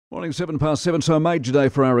Morning, 7:07. So a major day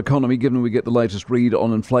for our economy, given we get the latest read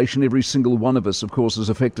on inflation. Every single one of us, of course, is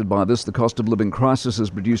affected by this. The cost of living crisis has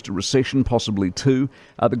produced a recession, possibly two.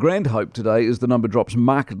 The grand hope today is the number drops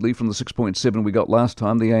markedly from the 6.7 we got last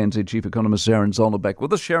time. The ANZ Chief Economist, Sharon Zollner, back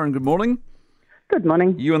with us. Sharon, good morning. Good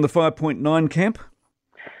morning. You in the 5.9 camp?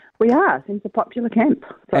 We are. Seems a popular camp.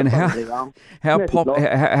 So and how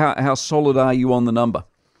solid are you on the number?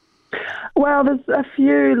 Well, there's a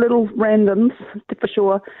few little randoms for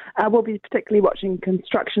sure. We'll be particularly watching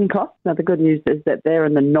construction costs. Now, the good news is that they're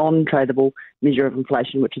in the non-tradable measure of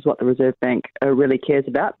inflation, which is what the Reserve Bank really cares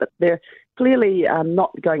about. But they're clearly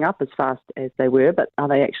not going up as fast as they were. But are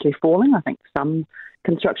they actually falling? I think some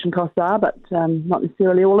construction costs are, but not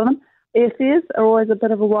necessarily all of them. Airfares are always a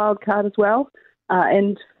bit of a wild card as well.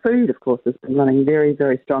 And food, of course, has been running very,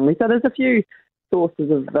 very strongly. So there's a few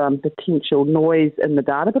sources of potential noise in the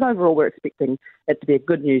data, but overall we're expecting it to be a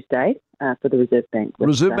good news day for the Reserve Bank.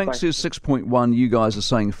 Reserve Bank says 6.1, you guys are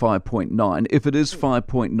saying 5.9. If it is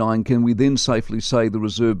 5.9, can we then safely say the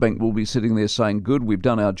Reserve Bank will be sitting there saying, good, we've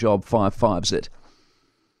done our job, 5.5's it?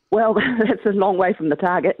 Well, that's a long way from the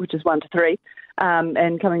target, which is 1 to 3.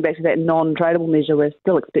 And coming back to that non-tradable measure, we're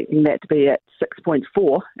still expecting that to be at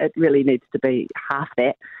 6.4. It really needs to be half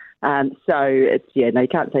that. So it's, you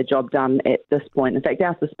can't say job done at this point. In fact,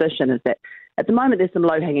 our suspicion is that at the moment there's some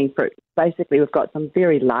low-hanging fruit. Basically, we've got some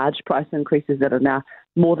very large price increases that are now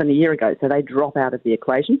more than a year ago, so they drop out of the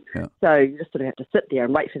equation. Yeah. So you just sort of have to sit there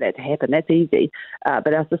and wait for that to happen. That's easy.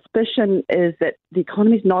 But our suspicion is that the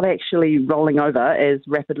economy's not actually rolling over as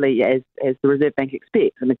rapidly as the Reserve Bank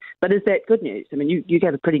expects. But is that good news? You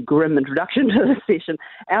gave a pretty grim introduction to this session.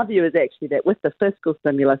 Our view is actually that with the fiscal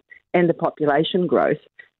stimulus and the population growth,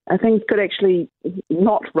 things could actually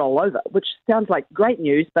not roll over, which sounds like great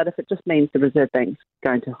news, but if it just means the Reserve Bank's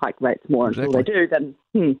going to hike rates more until they do, then...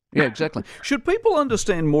 Yeah, exactly. Should people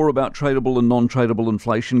understand more about tradable and non-tradable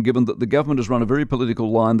inflation, given that the government has run a very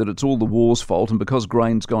political line that it's all the war's fault and because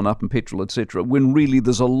grain's gone up and petrol, etc., when really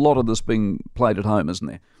there's a lot of this being played at home, isn't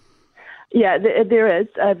there? Yeah, there is.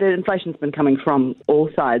 The inflation's been coming from all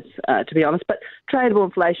sides, to be honest. But tradable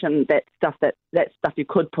inflation, that's stuff you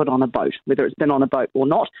could put on a boat, whether it's been on a boat or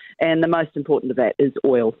not. And the most important of that is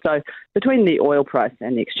oil. So between the oil price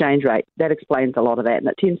and the exchange rate, that explains a lot of that, and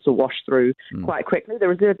it tends to wash through quite quickly. The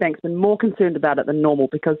Reserve Bank's been more concerned about it than normal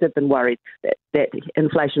because they've been worried that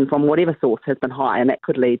inflation from whatever source has been high, and that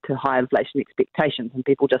could lead to high inflation expectations and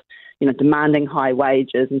people just, demanding high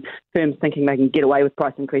wages and firms thinking they can get away with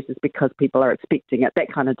price increases because people are expecting it,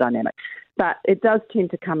 that kind of dynamic. But it does tend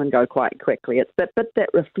to come and go quite quickly. It's the bit that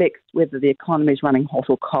reflects whether the economy is running hot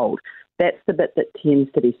or cold. That's the bit that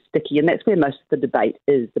tends to be sticky, and that's where most of the debate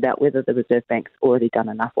is about whether the Reserve Bank's already done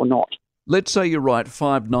enough or not. Let's say you're right,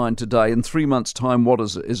 5.9 today. In 3 months' time, what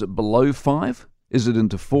is it? Is it below 5? Is it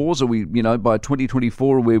into 4s? Are we, by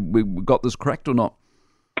 2024, we've got this cracked or not?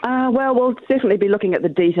 Well, we'll definitely be looking at the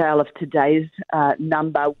detail of today's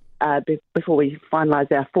number before we finalise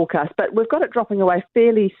our forecast. But we've got it dropping away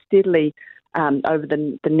fairly steadily over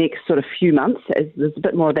the next sort of few months. There's a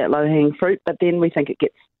bit more of that low-hanging fruit, but then we think it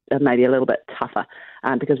gets maybe a little bit tougher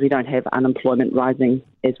because we don't have unemployment rising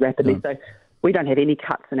as rapidly. So we don't have any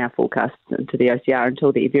cuts in our forecasts into the OCR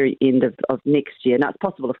until the very end of next year. Now, it's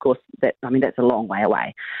possible, of course, that's a long way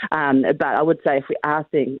away. But I would say if we are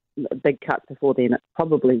seeing big cuts before then, it's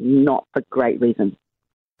probably not for great reasons.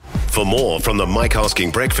 For more from the Mike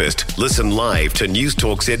Hosking Breakfast, listen live to News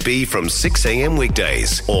Talk ZB from 6 a.m.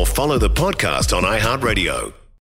 weekdays or follow the podcast on iHeartRadio.